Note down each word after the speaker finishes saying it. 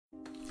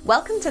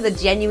Welcome to the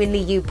Genuinely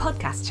You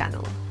podcast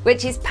channel,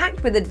 which is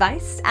packed with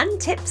advice and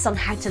tips on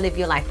how to live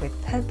your life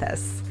with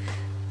purpose.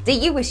 Do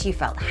you wish you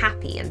felt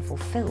happy and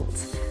fulfilled?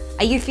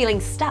 Are you feeling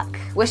stuck,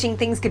 wishing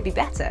things could be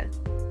better?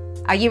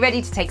 Are you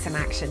ready to take some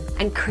action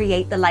and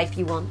create the life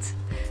you want?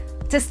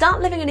 To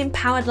start living an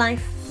empowered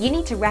life, you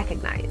need to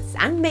recognize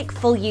and make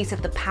full use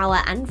of the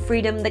power and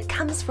freedom that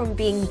comes from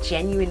being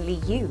genuinely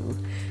you.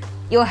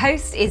 Your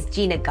host is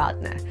Gina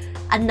Gardner,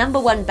 a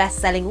 #1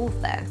 best-selling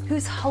author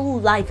whose whole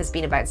life has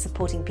been about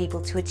supporting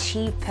people to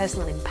achieve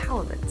personal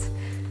empowerment,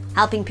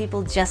 helping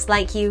people just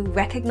like you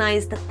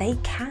recognize that they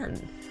can.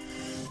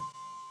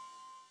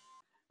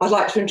 I'd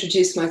like to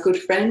introduce my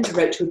good friend,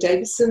 Rachel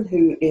Davison,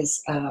 who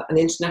is an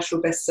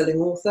international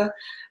best-selling author.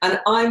 And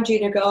I'm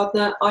Gina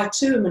Gardner. I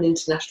too am an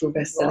international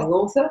best-selling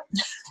author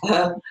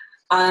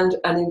and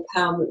an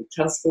empowerment,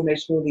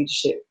 transformational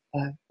leadership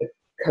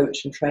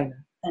coach and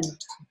trainer. And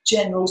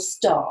general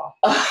star.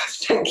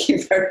 Thank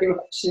you very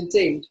much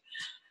indeed.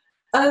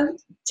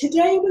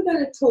 Today we're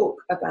going to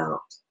talk about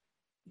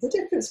the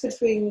difference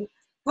between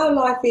how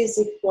life is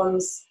if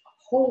one's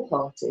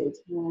wholehearted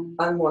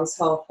and one's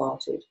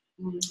half-hearted.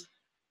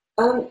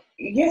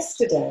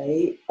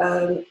 Yesterday,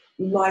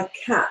 my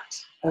cat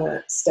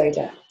stayed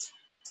out.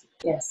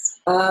 Yes.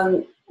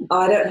 I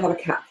don't have a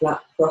cat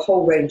flat for a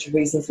whole range of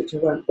reasons, which I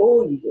won't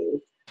bore you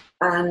with.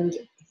 And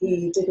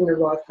he didn't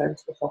arrive home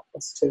till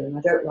 2:30, and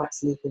I don't like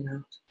to leave him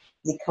out.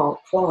 He can't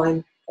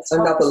climb. That's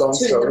another long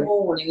story. 2 in the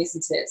morning,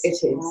 isn't it?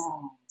 It is.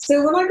 Oh.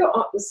 So when I got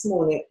up this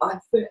morning, I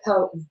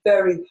felt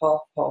very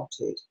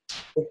half-hearted,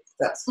 if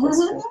that's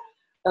possible,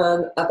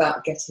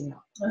 about getting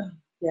up.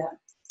 Yeah.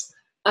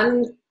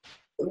 And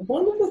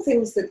one of the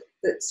things that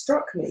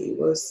struck me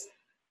was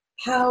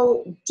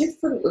how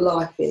different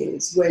life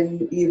is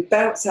when you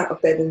bounce out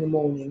of bed in the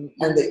morning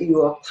and that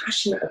you are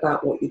passionate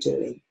about what you're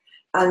doing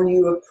and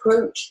you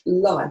approach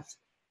life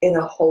in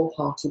a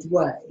wholehearted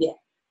way. Yeah.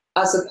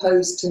 As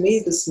opposed to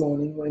me this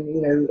morning when,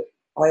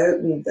 I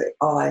opened the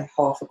eye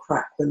half a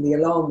crack when the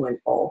alarm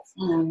went off,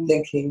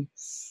 thinking,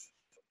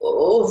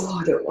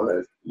 I don't want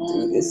to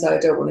do this, I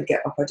don't want to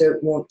get up, I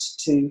don't want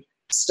to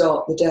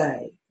start the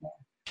day.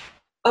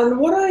 And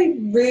what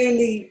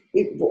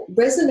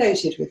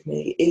resonated with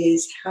me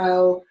is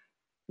how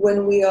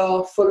when we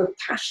are full of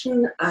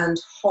passion and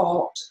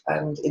heart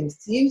and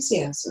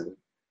enthusiasm,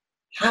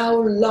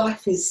 how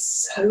life is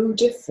so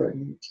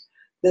different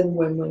than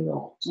when we're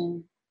not.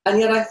 And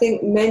yet I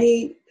think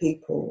many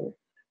people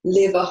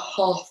live a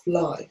half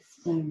life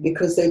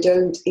because they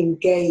don't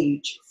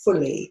engage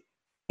fully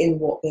in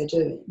what they're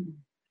doing.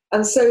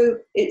 And so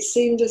it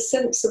seemed a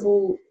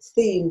sensible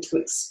theme to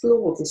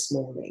explore this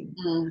morning.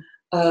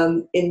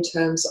 In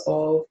terms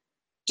of,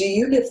 do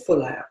you live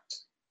full out?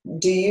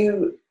 Do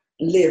you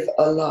live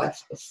a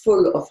life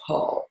full of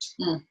heart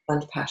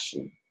and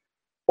passion?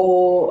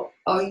 Or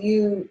are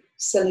you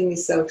selling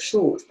yourself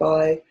short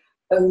by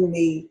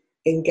only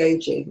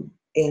engaging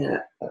in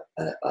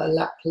a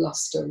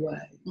lackluster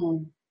way?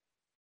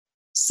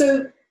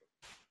 So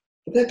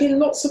there have been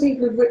lots of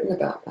people who've written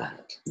about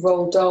that.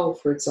 Roald Dahl,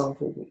 for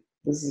example,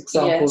 was an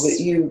example that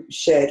you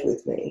shared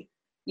with me.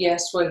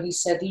 Yes, where he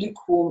said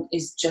lukewarm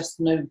is just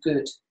no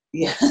good.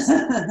 Yes.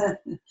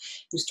 He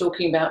was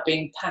talking about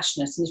being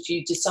passionate, and if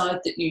you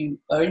decide that you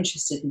are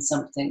interested in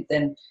something,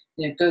 then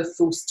go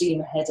full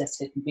steam ahead at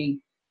it and be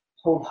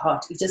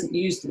wholehearted. He doesn't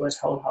use the word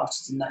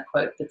wholehearted in that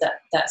quote, but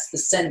that's the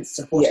sense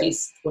of what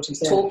he's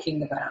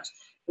talking about,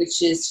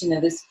 which is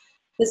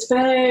there's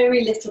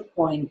very little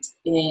point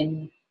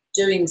in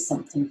doing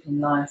something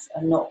in life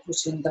and not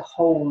putting the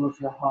whole of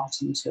your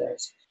heart into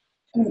it.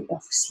 I mean,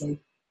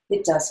 obviously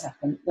it does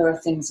happen. There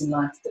are things in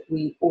life that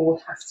we all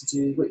have to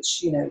do,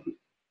 which, we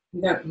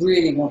don't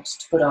really want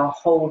to put our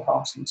whole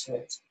heart into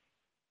it.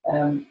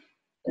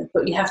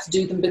 But you have to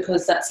do them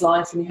because that's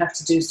life, and you have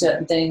to do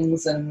certain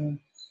things and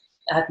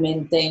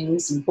admin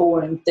things and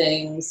boring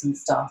things and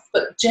stuff.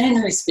 But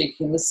generally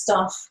speaking, the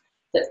stuff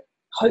that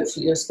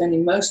hopefully you're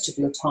spending most of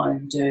your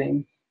time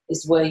doing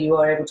is where you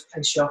are able to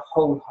place your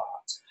whole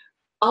heart.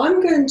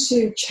 I'm going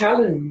to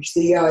challenge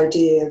the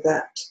idea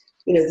that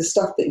the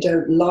stuff that you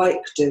don't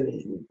like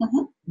doing,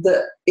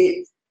 that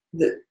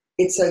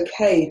it's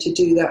okay to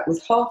do that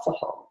with half a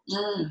heart.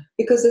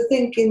 Because I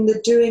think in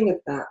the doing of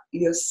that,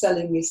 you're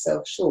selling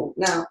yourself short.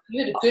 Now,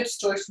 you had a good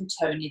story from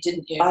Tony,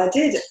 didn't you? I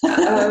did.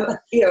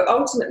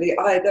 Ultimately,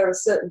 there are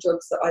certain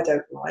jobs that I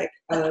don't like.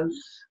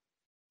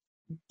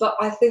 But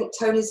I think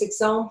Tony's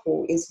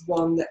example is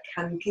one that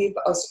can give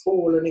us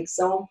all an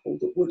example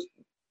that would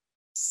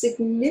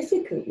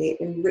significantly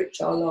enrich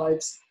our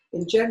lives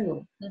in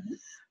general.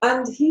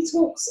 And he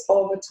talks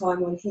of a time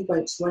when he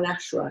went to an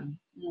ashram.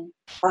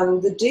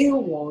 And the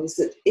deal was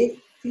that if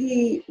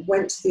he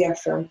went to the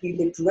ashram, he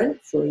lived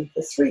rent-free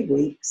for 3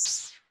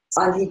 weeks,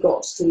 and he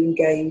got to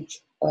engage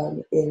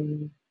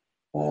in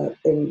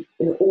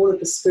all of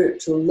the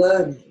spiritual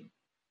learning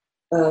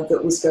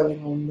that was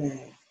going on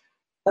there.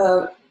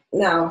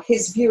 Now,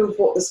 his view of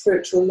what the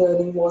spiritual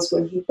learning was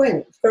when he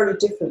went, very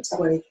different to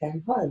when he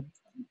came home.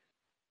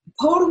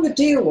 Part of the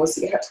deal was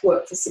that you had to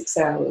work for 6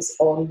 hours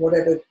on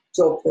whatever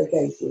job they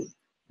gave you.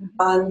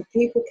 And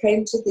people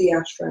came to the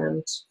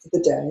ashram for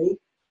the day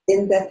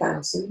in their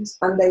thousands,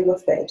 and they were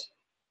fed.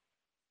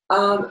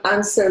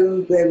 And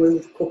so there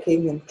was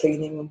cooking and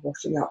cleaning and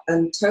washing up.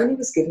 And Tony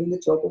was given the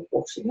job of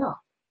washing up.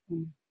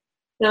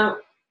 Now,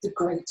 The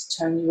great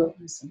Tony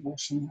Robinson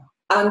washing up.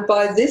 and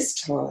by this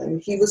time,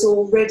 he was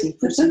already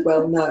pretty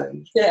well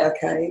known. Yeah.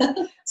 Okay.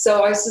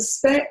 So I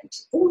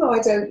suspect, although I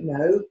don't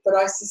know, but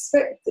I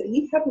suspect that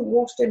he hadn't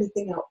washed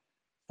anything up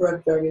for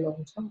a very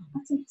long time. I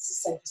think it's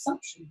a safe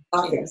assumption.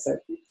 I think so.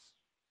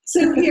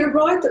 So he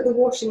arrived at the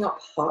washing up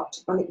hut,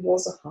 and it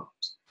was a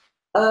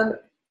hut.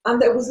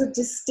 And there was a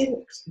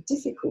distinct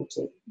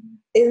difficulty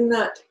in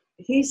that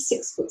he's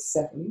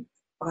 6'7".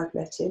 I've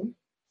met him.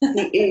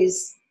 He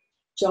is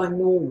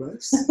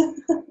ginormous.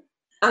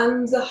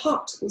 And the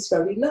hut was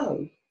very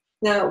low.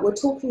 Now, we're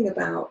talking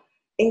about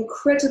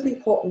incredibly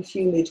hot and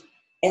humid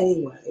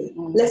anyway,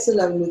 let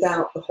alone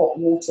without the hot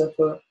water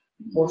for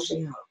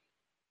washing up.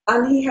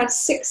 And he had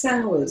 6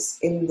 hours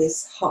in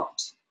this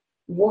hut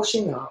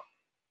washing up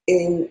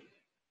in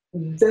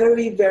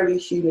very, very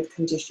humid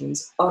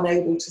conditions,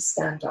 unable to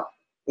stand up.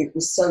 It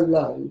was so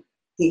low,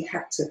 he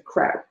had to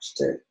crouch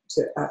to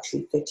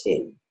actually fit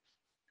in.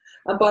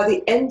 And by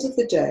the end of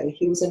the day,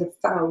 he was in a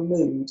foul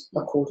mood,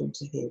 according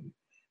to him.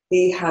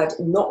 He had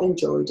not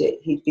enjoyed it.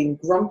 He'd been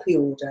grumpy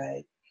all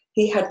day.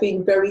 He had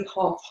been very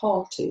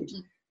half-hearted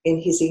in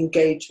his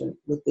engagement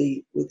with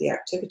the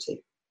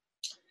activity.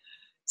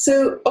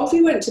 So off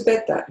he went to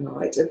bed that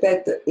night, a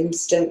bed that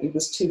incidentally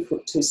was 2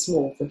 foot too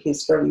small for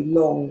his very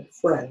long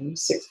frame,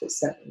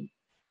 6'7".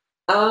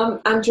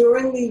 And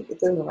during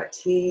the night,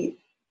 he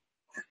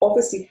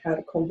obviously had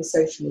a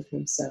conversation with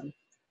himself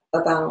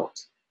about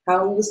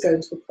how he was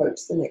going to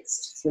approach the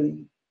next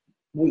 3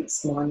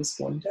 weeks minus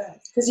 1 day.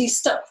 Because he's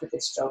stuck with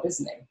this job,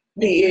 isn't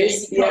he? He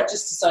is. He can't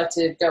just decide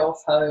to go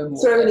off home.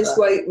 Throwing his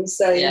weight and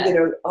saying, Yeah. you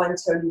know, I'm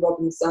Tony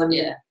Robinson.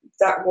 Yeah.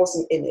 That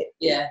wasn't in it.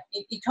 Yeah,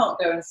 you can't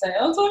go and say, I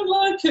don't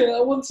like it, I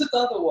want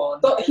another one.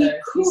 But You know,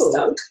 he's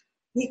stuck.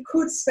 he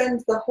could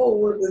spend the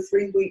whole of the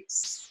 3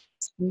 weeks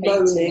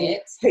Hating moaning,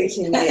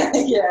 hating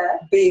it, Yeah.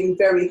 being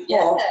very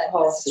Yeah, that's a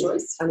half-hearted,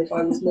 choice. and if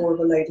I was more of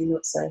a lady,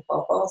 not saying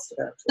half-assed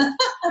about it.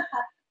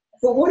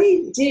 But what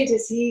he did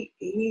is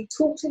he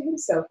talked to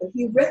himself, and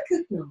he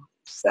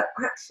recognised that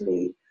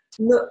actually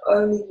not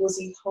only was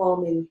he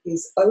harming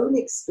his own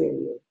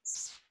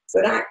experience,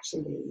 but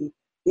actually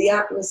the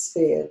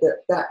atmosphere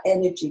that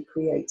energy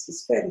creates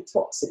is fairly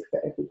toxic for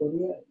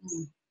everybody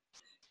else.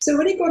 So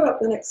when he got up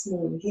the next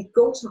morning, he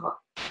got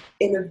up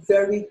in a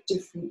very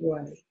different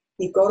way.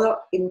 He got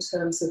up in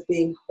terms of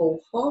being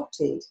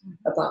wholehearted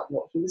about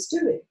what he was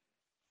doing.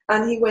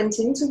 And he went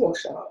into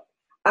wash up,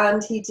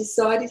 and he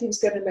decided he was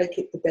going to make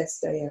it the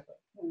best day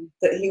ever.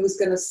 That he was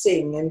going to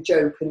sing and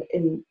joke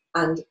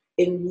and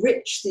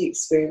enrich the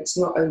experience,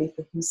 not only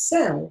for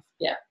himself,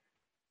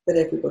 but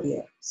everybody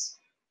else.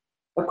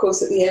 Of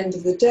course, at the end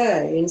of the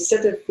day,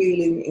 instead of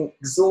feeling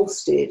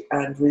exhausted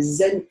and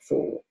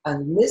resentful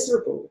and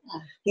miserable,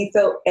 he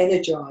felt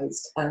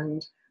energized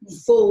and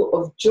full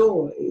of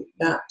joy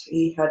that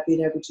he had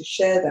been able to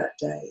share that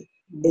day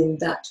in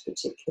that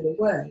particular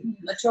way.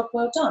 A job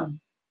well done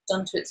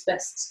to its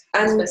best,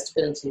 And its best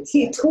abilities.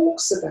 He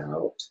talks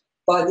about,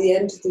 by the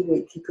end of the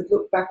week, he could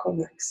look back on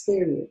that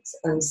experience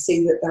and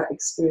see that that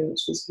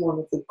experience was one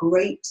of the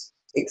great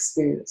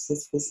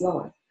experiences of his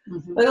life.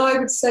 And I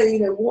would say, you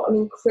know, what an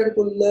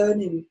incredible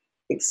learning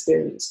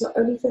experience, not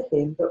only for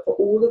him, but for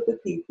all of the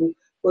people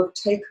who have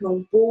taken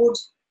on board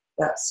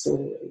that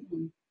story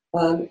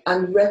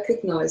and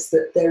recognise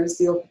that there is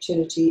the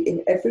opportunity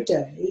in every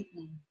day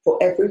for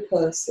every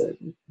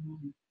person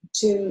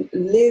to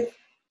live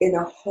in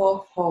a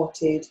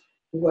half-hearted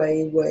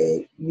way where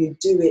you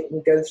do it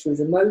and go through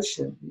the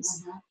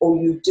motions, or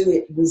you do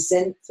it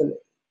resentfully,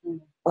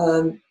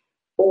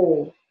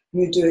 or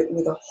you do it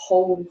with a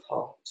whole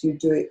heart, you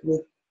do it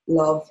with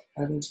love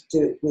and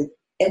do it with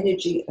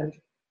energy and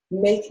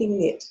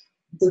making it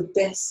the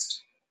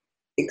best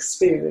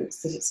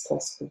experience that it's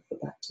possible for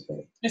that to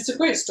be. It's a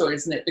great story,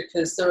 isn't it?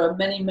 Because there are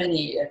many,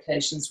 many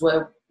occasions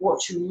where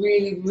what you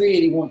really,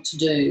 really want to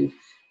do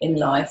in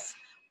life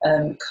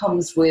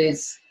comes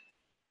with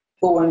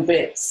boring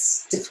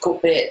bits,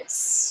 difficult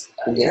bits,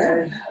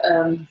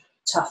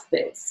 tough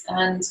bits.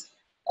 And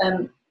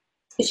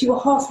if you were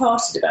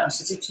half-hearted about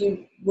it, if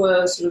you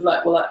were sort of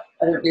like, well,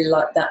 I don't really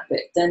like that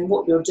bit, then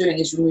what you're doing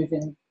is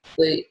removing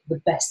the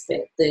best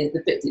bit, the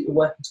bit that you're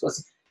working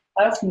towards.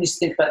 I often used to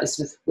think about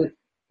this with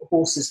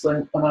horses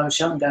when I was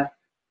younger.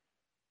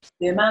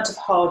 The amount of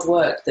hard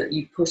work that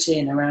you put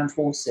in around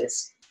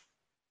horses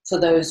for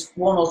those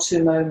 1 or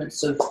 2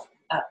 moments of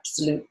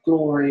absolute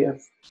glory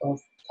of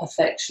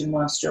perfection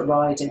whilst you're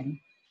riding.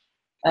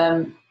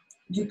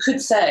 You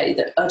could say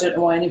that I don't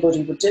know why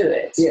anybody would do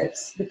it.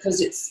 Yes. Because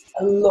it's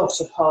a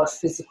lot of hard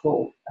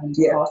physical and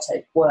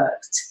heartache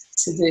work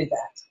to do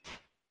that.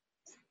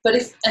 But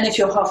if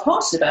you're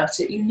half-hearted about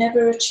it, you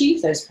never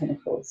achieve those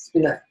pinnacles.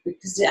 No.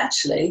 Because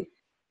actually,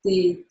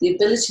 the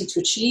ability to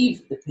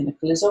achieve the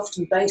pinnacle is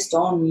often based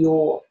on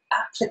your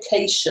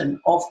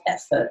application of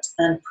effort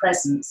and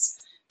presence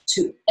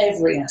to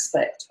every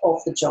aspect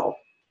of the job,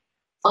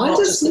 I not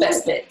just just the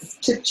best bits.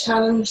 to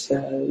challenge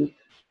though,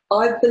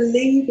 I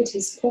believe it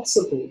is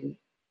possible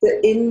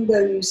that in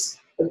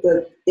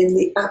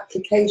the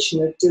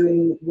application of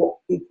doing what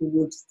people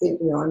would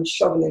think, I'm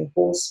shoveling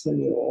horse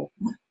manure,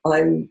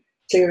 I'm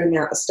clearing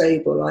out a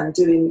stable, I'm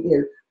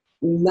doing,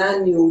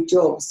 manual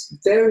jobs,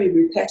 very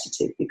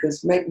repetitive,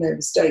 because make no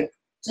mistake,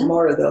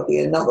 tomorrow there'll be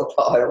another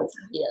pile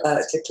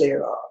to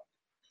clear up.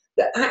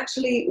 That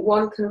actually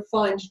one can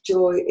find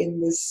joy in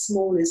the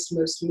smallest,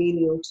 most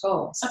menial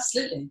tasks.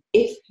 Absolutely.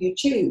 If you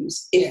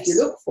choose, if you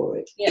look for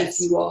it, yes.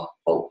 if you are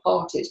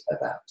wholehearted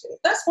about it.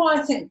 That's why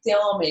I think the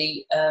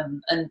army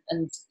and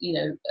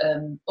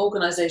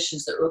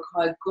organisations that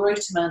require a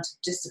great amount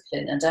of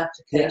discipline and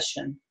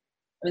application.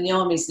 I mean, the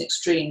army's an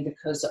extreme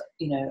because,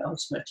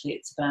 ultimately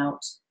it's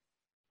about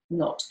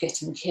not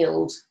getting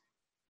killed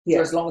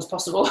for as long as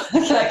possible.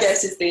 I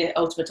guess is the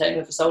ultimate aim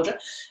of a soldier.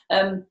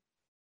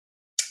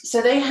 So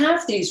they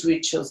have these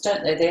rituals,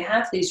 don't they? They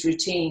have these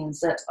routines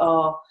that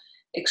are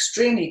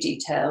extremely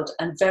detailed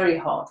and very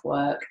hard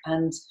work,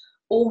 and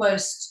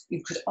almost,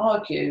 you could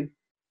argue,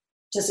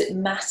 does it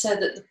matter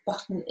that the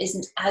button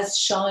isn't as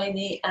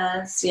shiny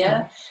as,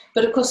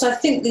 But of course, I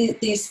think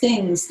these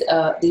things,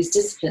 these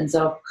disciplines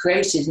are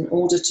created in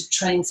order to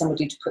train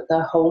somebody to put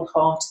their whole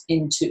heart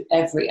into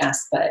every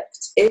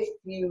aspect. If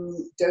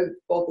you don't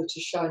bother to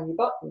shine your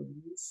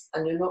buttons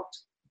and you're not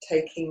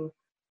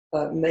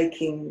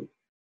making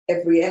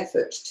every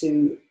effort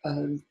to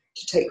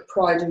take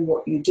pride in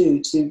what you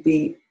do, to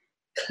be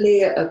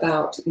clear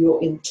about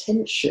your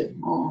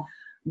intention,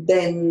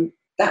 then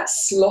that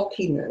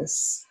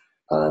sloppiness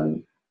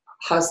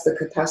has the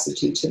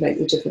capacity to make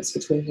the difference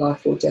between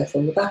life or death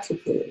on the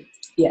battlefield.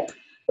 Yeah.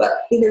 But,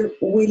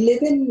 we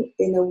live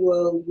in a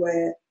world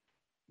where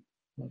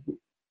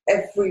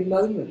every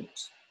moment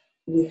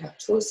we have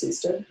choices,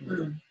 don't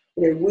we?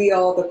 We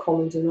are the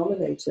common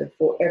denominator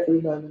for every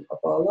moment of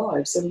our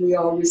lives, and we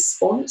are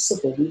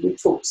responsible. We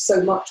talk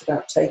so much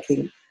about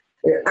taking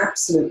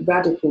absolute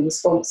radical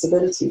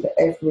responsibility for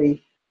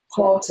every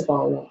part of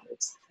our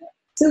lives.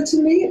 So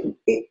to me,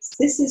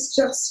 this is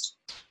just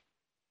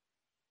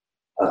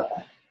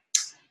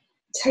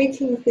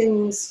taking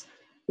things,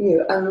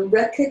 and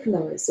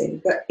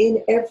recognizing that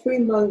in every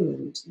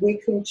moment we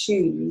can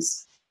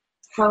choose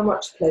how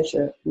much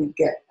pleasure we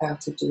get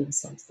out of doing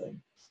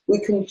something. We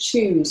can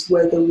choose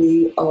whether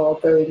we are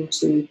going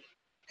to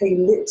pay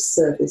lip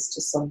service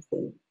to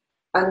something.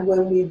 And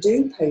when we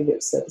do pay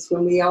lip service,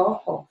 when we are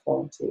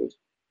half-hearted,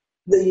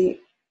 the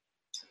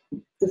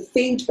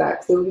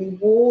feedback, the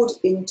reward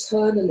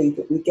internally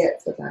that we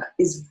get for that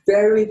is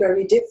very,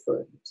 very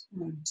different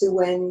to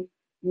when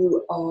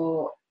you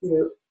are,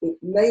 it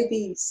may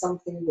be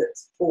something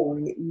that's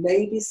boring, it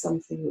may be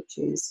something which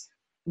is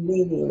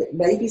menial, it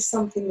may be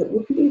something that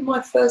would be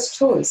my first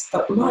choice,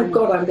 but my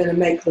God, I'm going to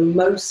make the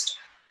most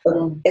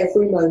of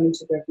every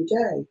moment of every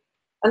day.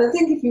 And I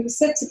think if you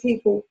said to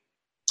people,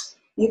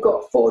 you've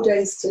got 4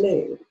 days to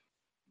live,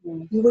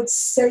 you would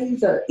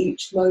savour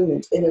each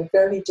moment in a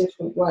very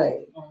different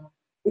way,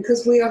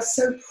 because we are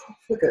so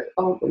profligate,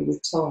 aren't we,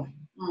 with time?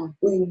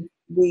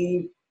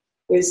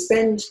 We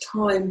spend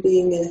time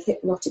being in a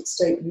hypnotic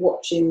state,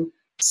 watching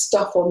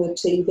stuff on the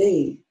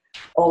TV,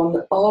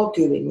 on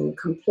arguing and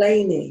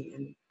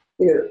complaining,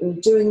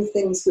 and doing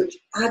things which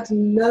add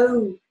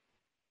no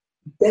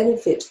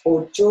benefit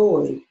or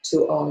joy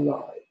to our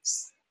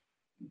lives.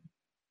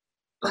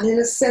 And in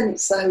a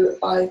sense,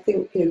 I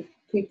think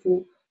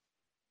people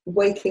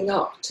waking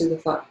up to the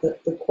fact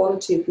that the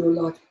quality of your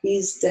life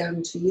is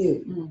down to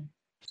you.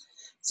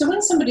 So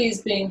when somebody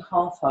is being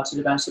half-hearted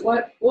about it,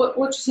 what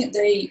do you think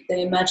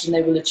they imagine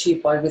they will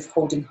achieve by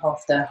withholding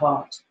half their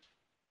heart?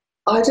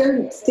 I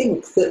don't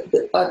think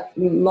that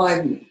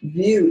my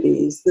view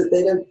is that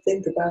they don't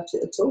think about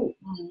it at all.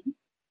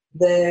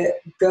 They're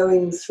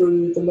going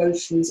through the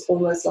motions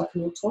almost like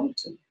an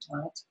automaton.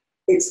 Right.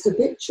 It's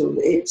habitual,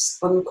 it's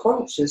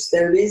unconscious,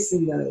 there is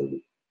no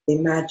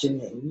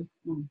imagining.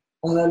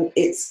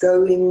 It's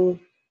going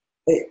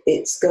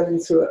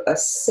through a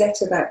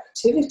set of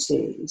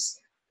activities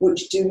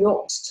which do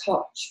not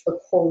touch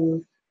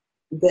upon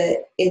their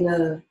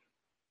inner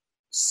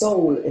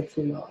soul, if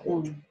you like.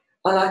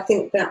 And I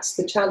think that's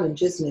the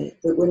challenge, isn't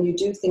it? That when you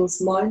do things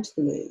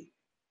mindfully,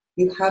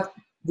 you have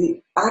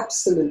the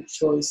absolute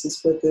choice is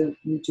whether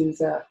you do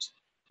that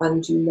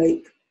and you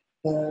make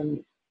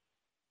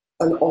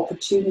an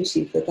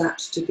opportunity for that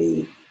to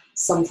be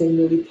something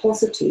really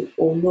positive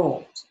or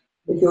not.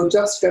 If you're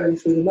just going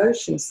through the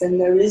motions, then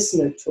there is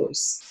no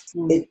choice.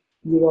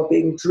 You are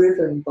being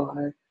driven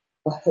by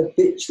a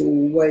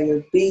habitual way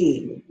of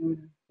being,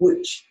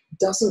 which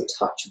doesn't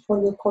touch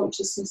upon your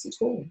consciousness at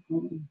all.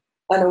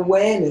 And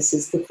awareness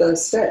is the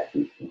first step.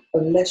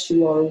 Unless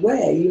you are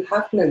aware, you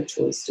have no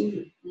choice,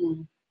 do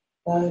you?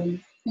 And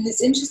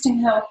it's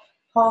interesting how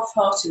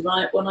half-hearted,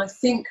 right? When I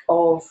think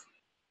of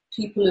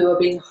people who are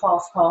being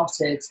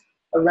half-hearted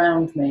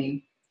around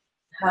me,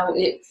 how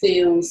it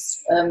feels,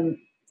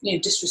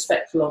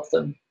 disrespectful of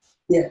them.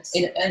 Yes.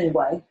 In any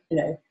way,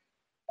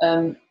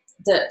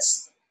 that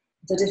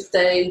if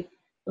they,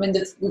 mean,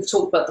 we've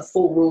talked about the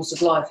 4 rules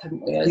of life,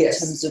 haven't we? In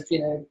terms of,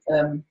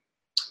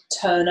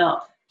 turn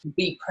up,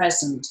 be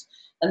present.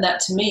 And that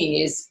to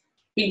me is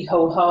be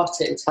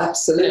wholehearted.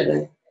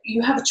 Absolutely.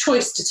 You have a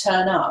choice to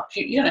turn up.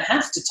 You don't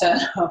have to turn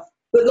up.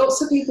 But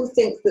lots of people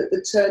think that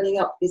the turning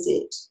up is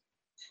it.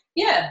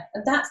 Yeah,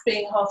 and that's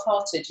being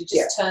half-hearted. You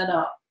just turn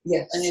up.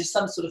 Yes. And you're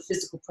some sort of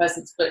physical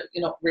presence, but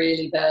you're not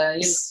really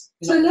there.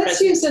 So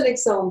let's use an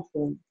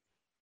example.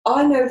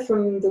 I know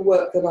from the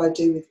work that I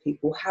do with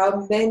people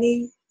how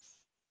many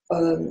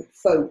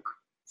folk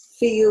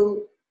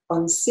feel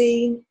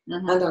unseen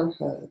and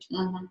unheard.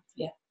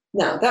 Yeah.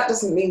 Now, that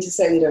doesn't mean to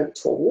say they don't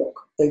talk.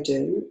 They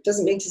do. It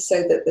doesn't mean to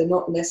say that they're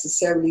not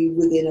necessarily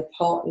within a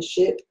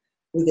partnership,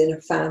 within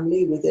a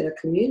family, within a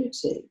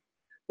community,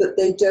 but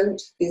they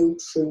don't feel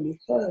truly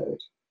heard.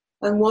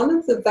 And one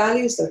of the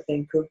values, I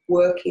think, of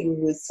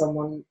working with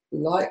someone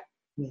like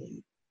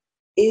me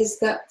is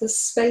that the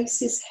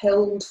space is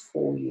held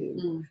for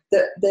you,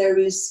 that there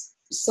is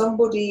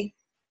somebody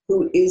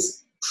who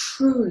is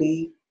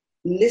truly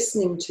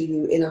listening to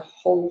you in a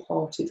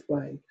wholehearted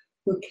way,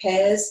 who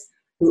cares,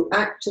 who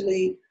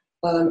actually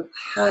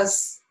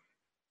has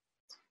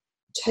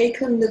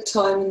taken the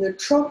time and the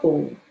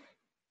trouble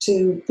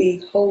to be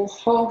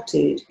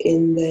wholehearted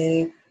in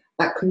their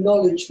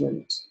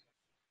acknowledgement.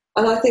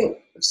 And I think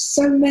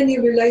so many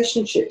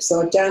relationships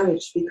are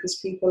damaged because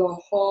people are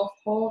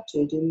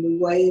half-hearted in the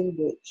way in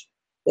which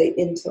they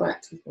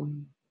interact with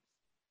one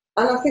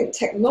another. And I think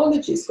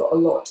technology's got a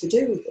lot to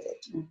do with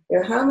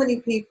it. How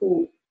many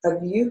people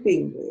have you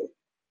been with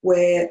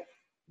where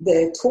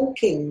they're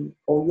talking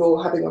or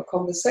you're having a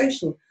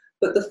conversation,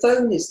 but the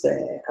phone is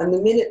there, and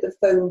the minute the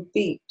phone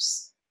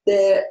beeps,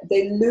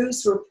 they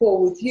lose rapport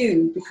with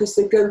you because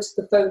they go to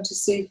the phone to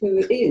see who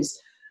it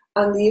is.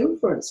 And the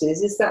inference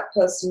is that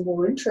person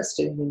more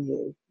interesting than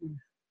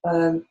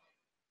you?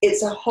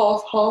 It's a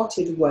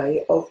half-hearted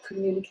way of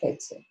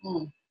communicating.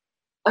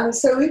 And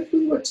so if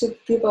we were to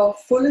give our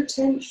full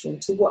attention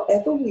to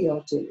whatever we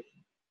are doing,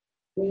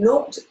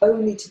 not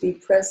only to be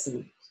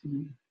present,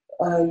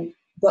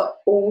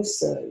 but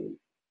also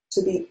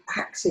to be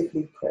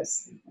actively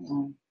present,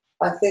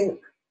 I think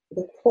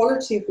the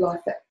quality of life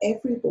for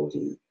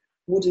everybody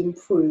would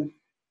improve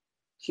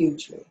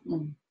hugely.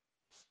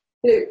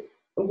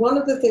 One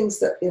of the things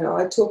that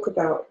I talk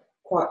about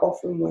quite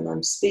often when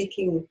I'm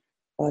speaking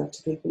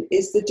to people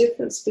is the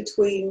difference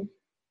between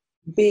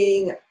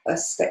being a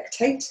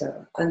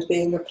spectator and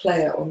being a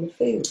player on the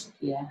field.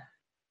 Yeah.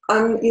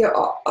 And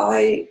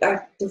I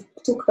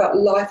talk about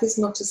life is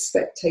not a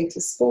spectator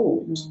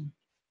sport.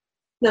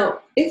 Now,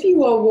 if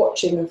you are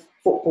watching a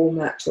football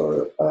match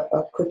or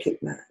a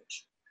cricket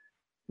match,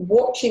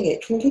 watching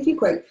it can give you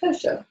great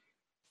pleasure,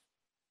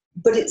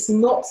 but it's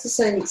not the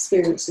same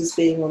experience as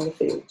being on the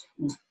field.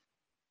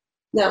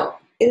 Now,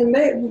 in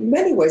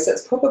many ways,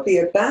 that's probably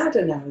a bad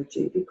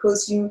analogy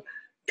because you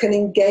can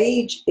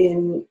engage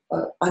in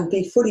and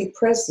be fully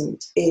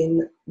present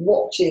in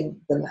watching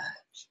the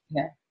match.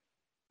 Yeah.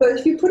 But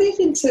if you put it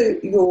into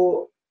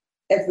your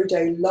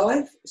everyday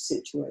life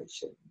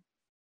situation,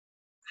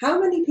 how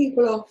many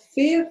people are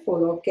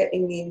fearful of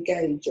getting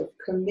engaged, of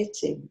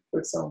committing, for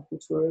example,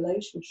 to a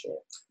relationship?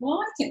 Well,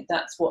 I think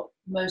that's what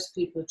most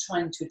people are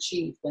trying to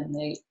achieve when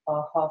they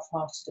are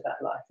half-hearted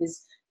about life,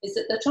 is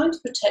that they're trying to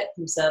protect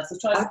themselves.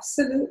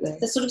 Absolutely.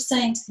 They're sort of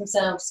saying to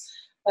themselves,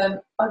 I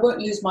won't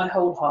lose my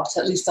whole heart,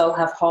 at least I'll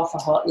have half a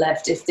heart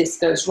left if this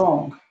goes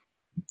wrong.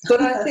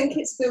 But I think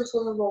it's built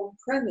on the wrong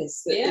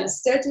premise, that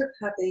instead of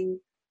having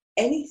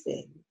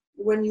anything,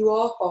 when you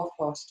are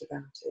half-hearted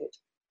about it,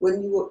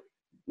 when you're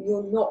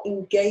not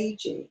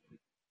engaging,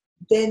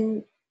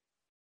 then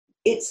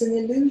it's an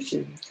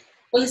illusion.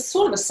 Well, it's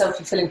sort of a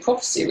self-fulfilling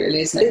prophecy,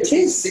 really, isn't it? It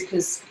is.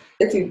 Because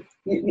if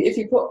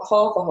you put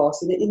half a heart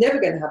in it, you're never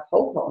going to have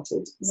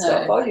wholehearted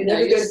stuff, are you? You're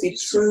never going to be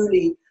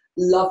truly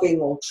loving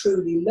or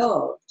truly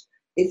loved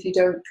if you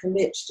don't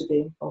commit to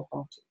being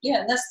wholehearted.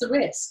 Yeah, and that's the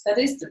risk. That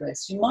is the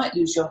risk. You might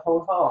lose your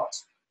whole heart.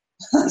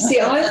 You see,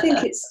 I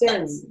think it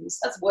stems...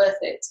 That's worth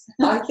it.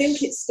 I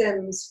think it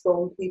stems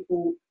from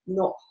people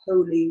not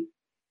wholly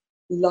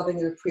loving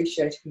and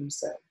appreciating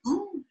themselves.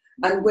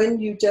 And when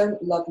you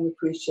don't love and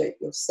appreciate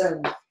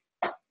yourself,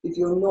 if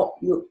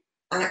you're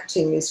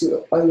acting as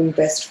your own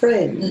best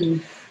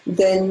friend,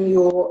 then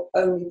you're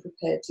only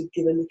prepared to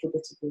give a little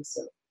bit of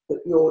yourself. But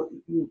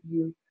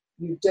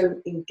you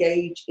don't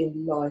engage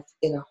in life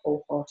in a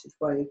wholehearted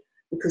way,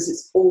 because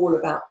it's all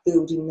about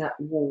building that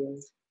wall.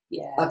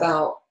 Yeah.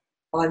 About,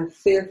 I'm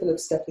fearful of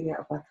stepping out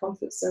of my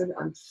comfort zone.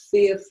 I'm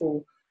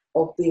fearful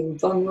of being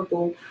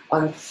vulnerable.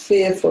 I'm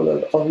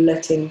fearful of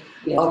letting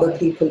other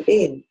people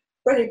in.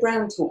 Brené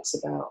Brown talks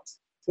about,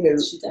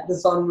 the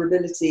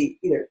vulnerability.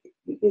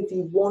 If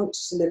you want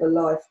to live a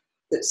life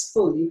that's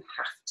full, you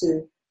have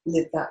to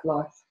live that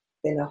life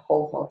in a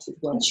wholehearted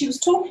way. And she was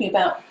talking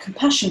about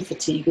compassion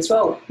fatigue as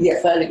well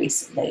fairly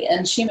recently,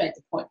 and she made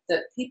the point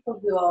that people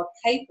who are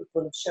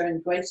capable of showing the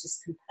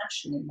greatest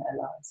compassion in their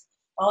lives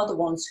are the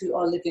ones who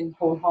are living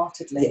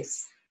wholeheartedly.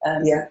 Yes.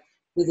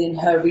 Within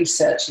her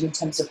research, in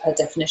terms of her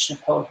definition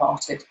of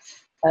wholehearted.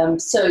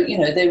 So, you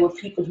know, they were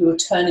people who were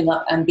turning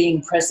up and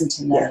being present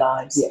in their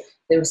lives. Yeah.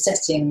 They were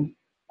setting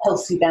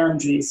healthy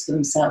boundaries for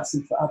themselves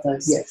and for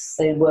others. Yes.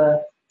 They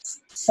were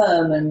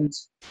firm and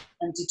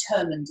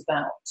determined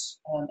about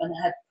and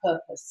had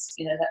purpose,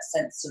 you know, that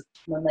sense of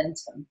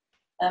momentum.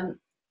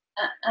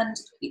 And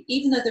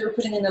even though they were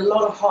putting in a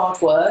lot of hard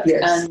work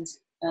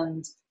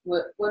and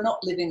were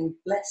not living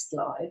blessed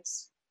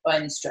lives by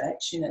any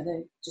stretch, you know,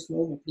 they're just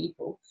normal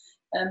people,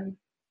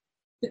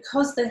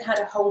 because they had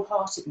a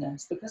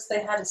wholeheartedness, because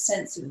they had a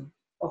sense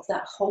of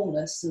that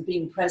wholeness and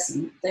being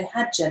present, they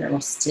had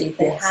generosity,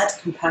 they had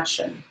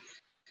compassion.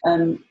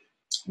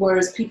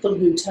 Whereas people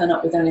who turn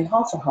up with only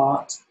half a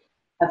heart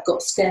have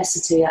got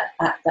scarcity at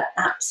the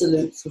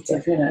absolute sort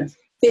of, you know,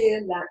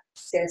 fear, lack,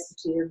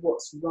 scarcity of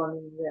what's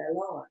running their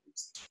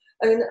lives.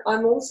 I mean,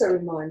 I'm also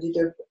reminded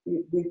of,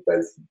 we've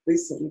both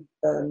recently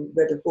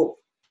read a book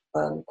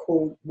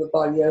called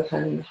by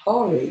Johann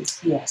Hari,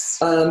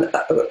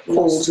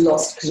 called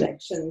Lost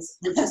Connections,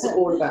 which is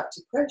all about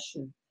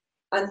depression.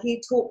 And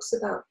he talks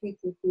about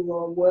people who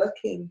are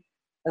working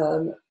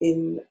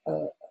in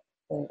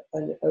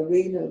an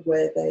arena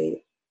where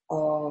they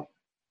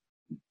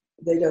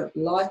don't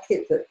like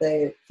it, that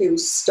they feel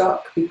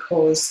stuck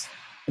because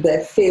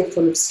they're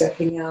fearful of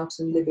stepping out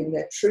and living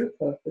their true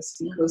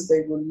purpose, because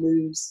they will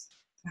lose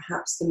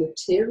perhaps the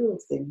material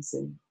things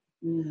in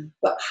them.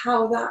 But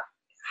how that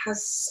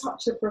has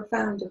such a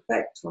profound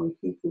effect on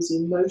people's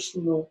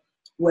emotional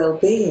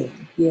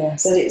well-being,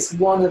 that it's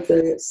one of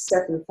the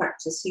 7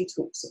 factors he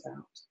talks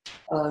about.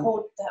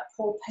 That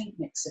poor paint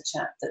mixer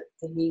chap that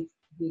he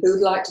who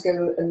would like to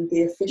go and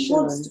be a fisherman. He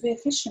wants to be a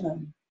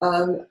fisherman.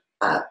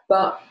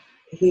 But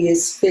he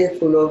is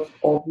fearful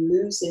of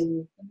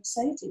losing a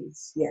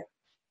Mercedes. Yeah.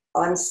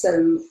 And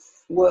so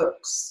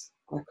works,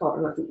 I can't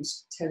remember if it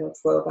was 10 or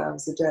 12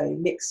 hours a day,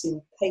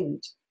 mixing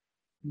paint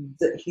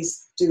that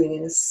he's doing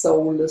in a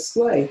soulless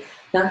way.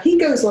 Now, he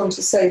goes on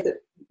to say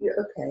that,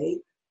 okay,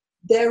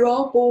 there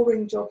are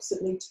boring jobs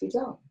that need to be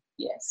done.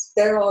 Yes.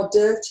 There are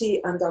dirty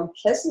and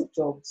unpleasant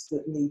jobs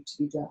that need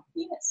to be done.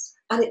 Yes.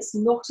 And it's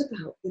not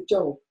about the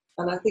job.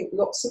 And I think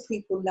lots of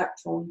people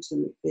latch on to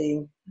it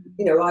being,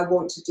 you know, I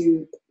want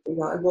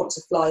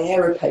to fly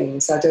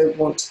aeroplanes. I don't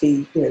want to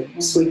be, you know,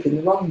 sweeping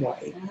the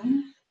runway.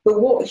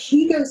 But what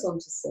he goes on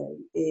to say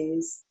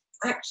is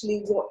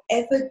actually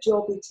whatever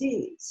job it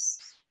is,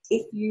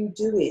 if you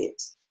do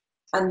it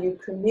and you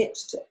commit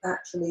to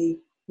actually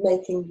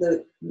making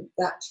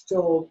that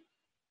job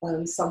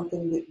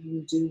something that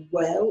you do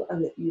well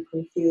and that you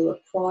can feel a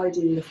pride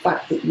in the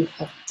fact that you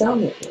have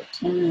done it,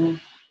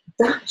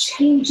 that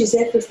changes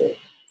everything.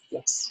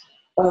 Yes.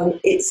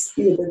 It's,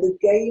 you know, the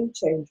game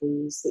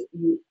changer is that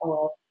you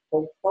are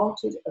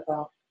wholehearted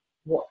about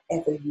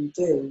whatever you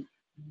do.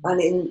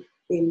 And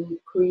in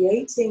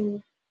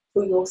creating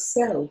for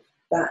yourself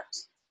that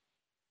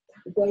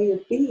way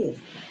of being,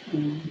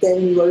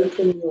 then you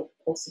open your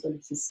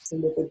possibilities to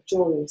live a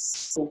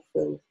joyous,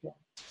 fulfilled life.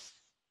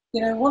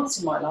 You know, once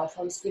in my life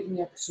I was given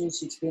the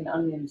opportunity to be an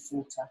onion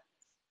sorter.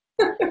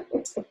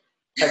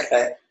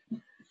 Okay.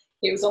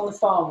 It was on the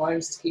farm where I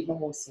used to keep my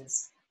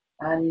horses.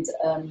 And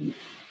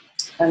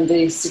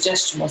the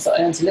suggestion was that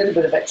I earned a little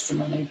bit of extra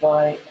money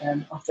by,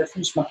 after I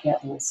finished mucking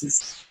out the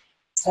horses,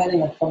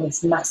 turning up on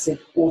this massive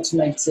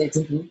automated,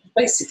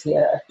 basically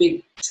a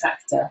big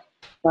tractor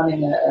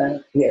running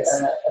a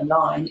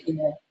line in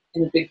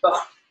a big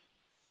barn.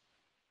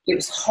 It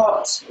was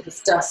hot, it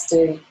was dusty,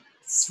 it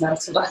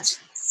smelled of onions.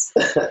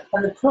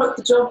 And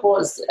the job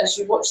was, as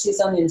you watch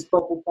these onions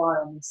bobble by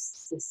on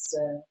this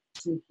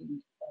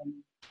sinking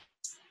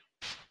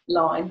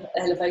line,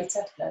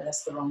 elevator, no,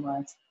 that's the wrong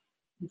word,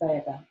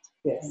 conveyor belt,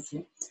 thank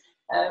you.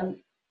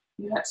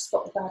 You had to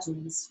spot the bad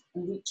ones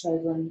and reach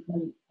over and pick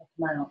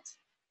them out.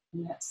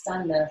 And you had to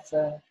stand there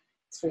for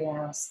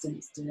 3-hour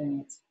stints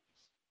doing it.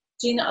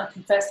 Gina, I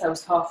confess I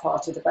was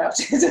half-hearted about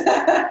it.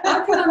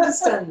 I can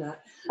understand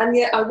that. And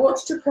yet I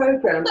watched a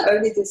programme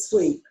only this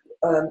week.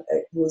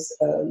 It was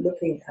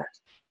looking at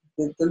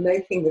the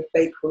making of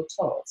Bakewell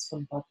tarts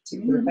from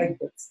particular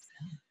bakers.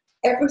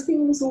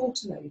 Everything was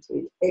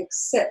automated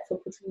except for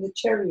putting the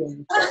cherry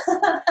on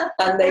the top.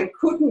 And they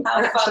couldn't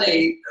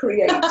actually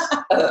create, and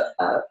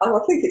I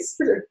think it's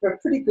a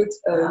pretty good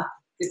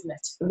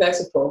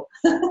metaphor.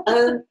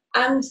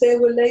 And there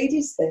were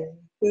ladies there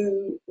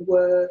who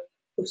were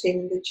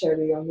putting the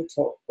cherry on the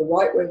top, the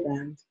right way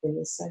round in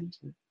the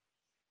centre.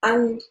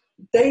 And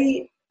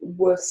they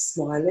were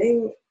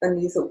smiling, and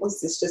you thought,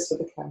 was this just for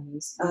the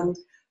cameras? And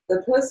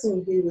the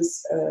person who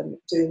was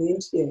doing the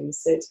interviewing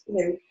said, you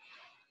know,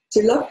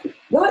 do you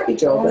like your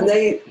job? And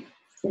they,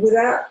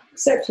 without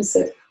exception,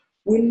 said,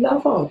 we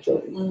love our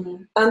job.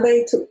 And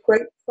they took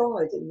great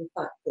pride in the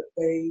fact that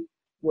they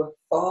were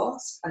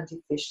fast and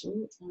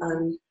efficient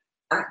and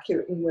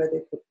accurate in where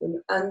they put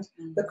them. And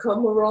the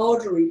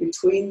camaraderie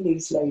between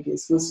these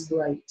ladies was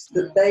great,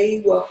 that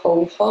they were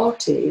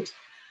wholehearted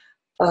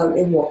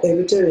in what they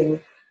were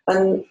doing.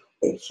 And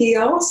he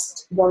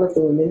asked one of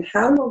the women,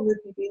 how long have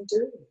you been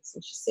doing this?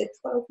 And she said,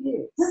 12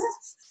 years.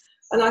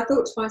 And I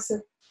thought to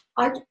myself,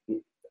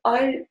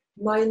 I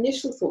my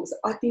initial thought was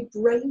I'd be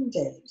brain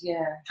dead.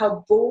 Yeah.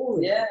 How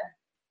boring. Yeah.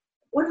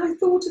 When I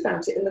thought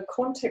about it in the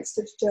context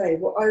of today,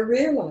 what I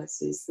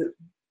realised is that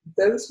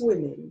those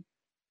women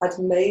had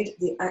made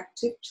the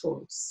active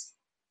choice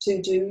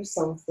to do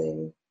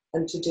something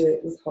and to do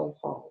it with whole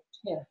heart.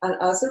 Yeah. And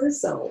as a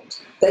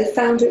result, they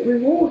found it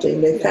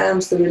rewarding. They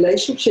found the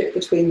relationship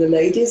between the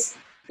ladies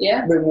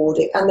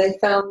rewarding, and they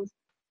found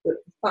that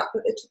the fact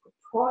that they took a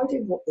pride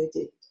in what they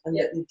did and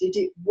that they did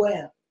it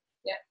well,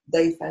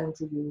 they found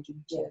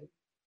rewarding too.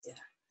 Yeah.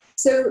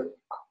 So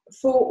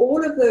for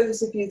all of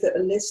those of you that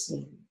are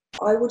listening,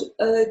 I would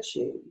urge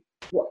you,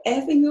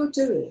 whatever you're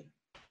doing,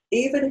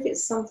 even if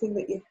it's something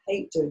that you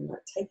hate doing,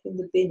 like taking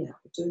the bin out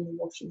or doing the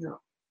washing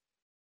up,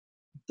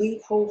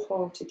 be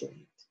wholehearted in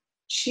it.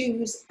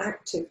 Choose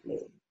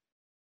actively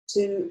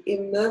to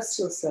immerse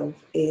yourself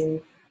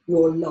in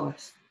your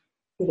life.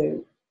 You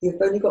know,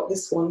 you've only got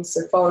this one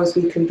so far as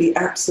we can be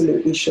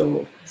absolutely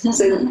sure.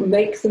 So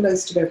make the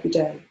most of every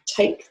day.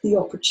 Take the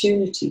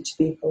opportunity to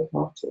be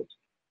wholehearted.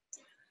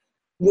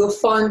 You'll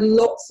find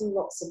lots and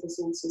lots of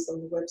resources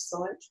on the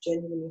website,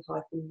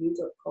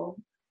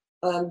 genuinely-you.com.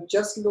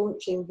 Just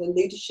launching the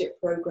leadership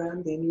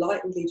program, the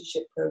Enlightened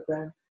Leadership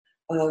Program,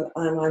 and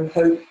I'm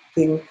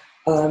hoping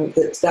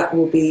that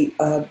will be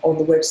on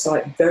the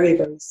website very,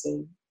 very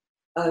soon.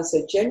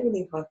 So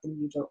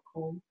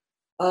genuinely-you.com.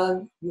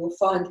 You'll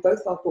find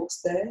both our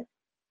books there.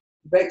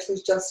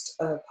 Rachel's just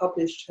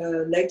published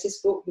her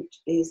latest book,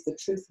 which is The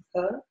Truth of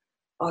Her.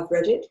 I've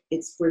read it.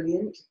 It's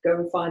brilliant. Go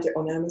and find it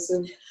on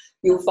Amazon.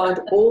 You'll find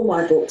all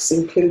my books,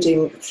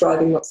 including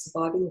Thriving Not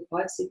Surviving, The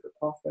 5 Secret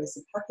Pathways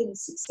of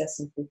Happiness, Success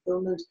and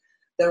Fulfillment.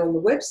 They're on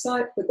the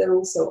website, but they're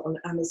also on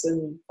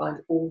Amazon. You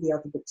find all the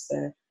other books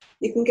there.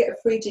 You can get a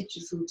free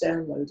digital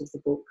download of the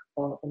book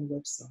on the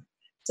website.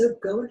 So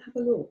go and have a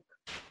look.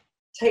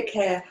 Take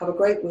care. Have a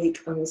great week,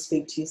 and we'll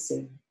speak to you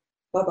soon.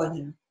 Bye-bye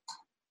now.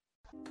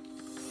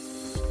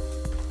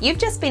 You've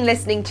just been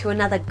listening to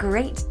another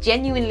great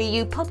Genuinely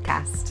You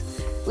podcast.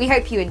 We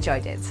hope you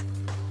enjoyed it.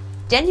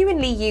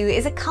 Genuinely You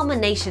is a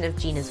culmination of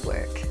Gina's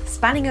work,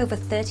 spanning over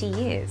 30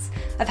 years,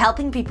 of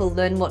helping people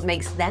learn what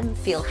makes them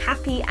feel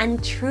happy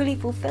and truly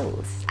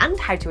fulfilled, and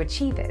how to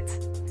achieve it.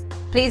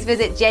 Please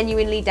visit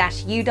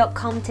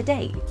genuinely-you.com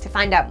today to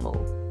find out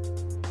more.